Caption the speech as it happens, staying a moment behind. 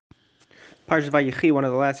Parshas Vayechi, one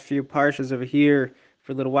of the last few parshas over here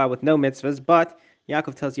for a little while with no mitzvahs, but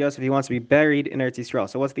Yaakov tells Yosef he wants to be buried in Eretz Yisrael.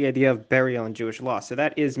 So what's the idea of burial in Jewish law? So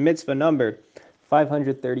that is mitzvah number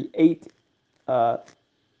 538,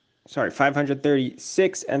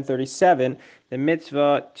 536 and 37, the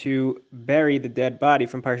mitzvah to bury the dead body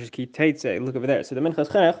from Parshas Ki Teitze. Look over there. So the Minchas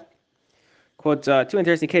Chinuch quotes two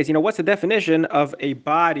interesting cases. What's the definition of a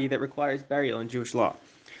body that requires burial in Jewish law?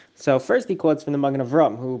 So first he quotes from the Magen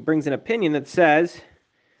Avram, who brings an opinion that says,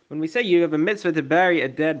 when we say you have a mitzvah to bury a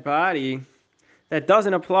dead body, that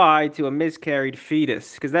doesn't apply to a miscarried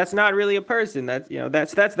fetus, because that's not really a person. That's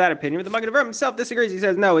that opinion. But the Magen Avram himself disagrees. He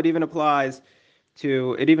says no, it even applies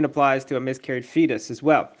to a miscarried fetus as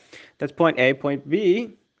well. That's point A. Point B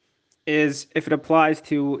is if it applies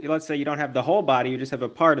to, let's say you don't have the whole body, you just have a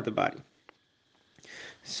part of the body.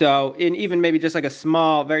 So in even maybe just like a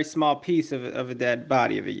small, very small piece of a dead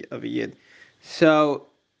body of a yid. So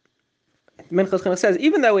Minchas Chinuch says,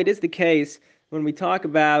 even though it is the case when we talk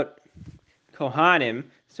about Kohanim,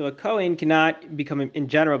 so a Kohen cannot in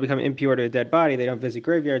general become impure to a dead body. They don't visit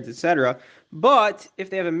graveyards, etc. But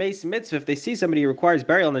if they have a mace mitzvah, if they see somebody who requires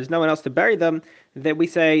burial and there's no one else to bury them, that we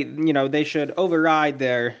say, they should override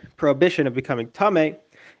their prohibition of becoming tameh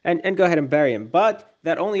and go ahead and bury him. But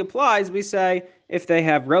that only applies, we say, if they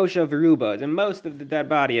have rosha v'ruba, and most of the dead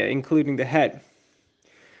body, including the head.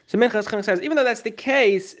 So Minchas Chinuch says, even though that's the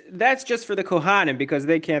case, that's just for the Kohanim, because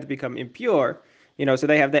they can't become impure. So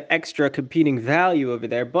they have that extra competing value over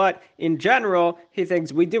there. But in general, he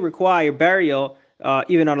thinks we do require burial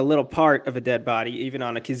even on a little part of a dead body, even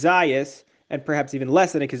on a kizayis, and perhaps even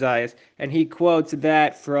less than a kizayis. And he quotes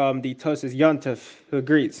that from the Tosas Yontef, who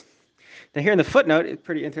agrees. Now here in the footnote, it's a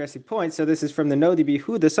pretty interesting point. So this is from the Nodi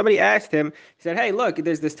B'Yehuda. Somebody asked him, he said, hey, look,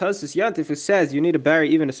 there's this Tosas Yontef who says you need to bury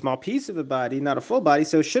even a small piece of a body, not a full body.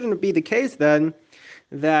 So shouldn't it be the case then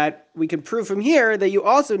that we can prove from here that you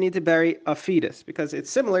also need to bury a fetus, because it's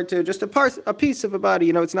similar to just a piece of a body.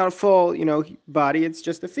 It's not a full, body. It's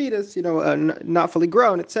just a fetus, not fully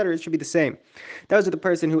grown, etc. It should be the same. That was what the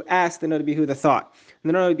person who asked the Nodi B'Yehuda thought. And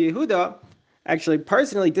the Nodi B'Yehuda actually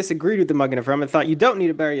personally disagreed with the Magen Avram and thought you don't need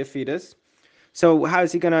to bury a fetus. So how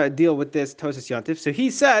is he going to deal with this Tosas Yontif? So he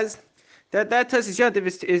says that Tosas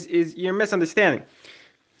Yontif is you're misunderstanding.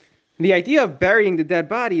 The idea of burying the dead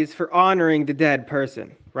body is for honoring the dead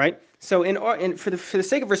person, right? So for the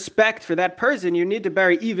sake of respect for that person, you need to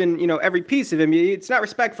bury even, every piece of him. It's not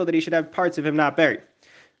respectful that he should have parts of him not buried.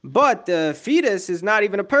 But the fetus is not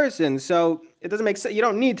even a person, so it doesn't make sense. You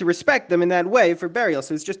don't need to respect them in that way for burial.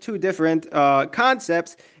 So it's just two different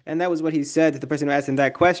concepts, and that was what he said to the person who asked him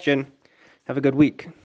that question. Have a good week.